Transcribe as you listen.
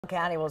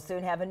County will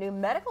soon have a new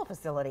medical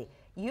facility.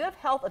 UF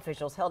health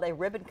officials held a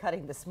ribbon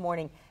cutting this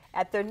morning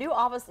at their new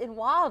office in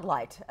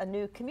Wildlight, a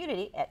new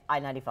community at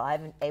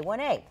I-95 and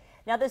A1A.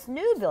 Now, this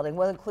new building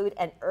will include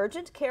an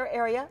urgent care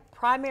area,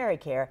 primary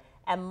care,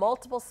 and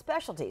multiple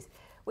specialties.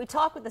 We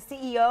talked with the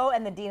CEO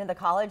and the Dean of the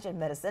College of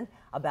Medicine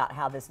about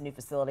how this new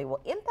facility will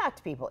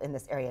impact people in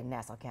this area in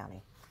Nassau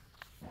County.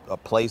 A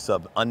place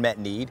of unmet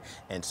need,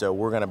 and so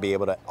we're going to be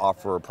able to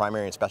offer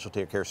primary and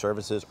specialty care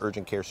services,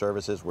 urgent care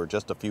services. We're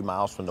just a few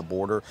miles from the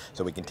border,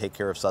 so we can take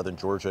care of southern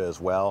Georgia as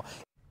well.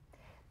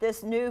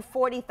 This new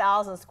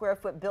 40,000 square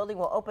foot building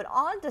will open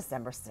on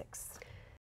December 6th.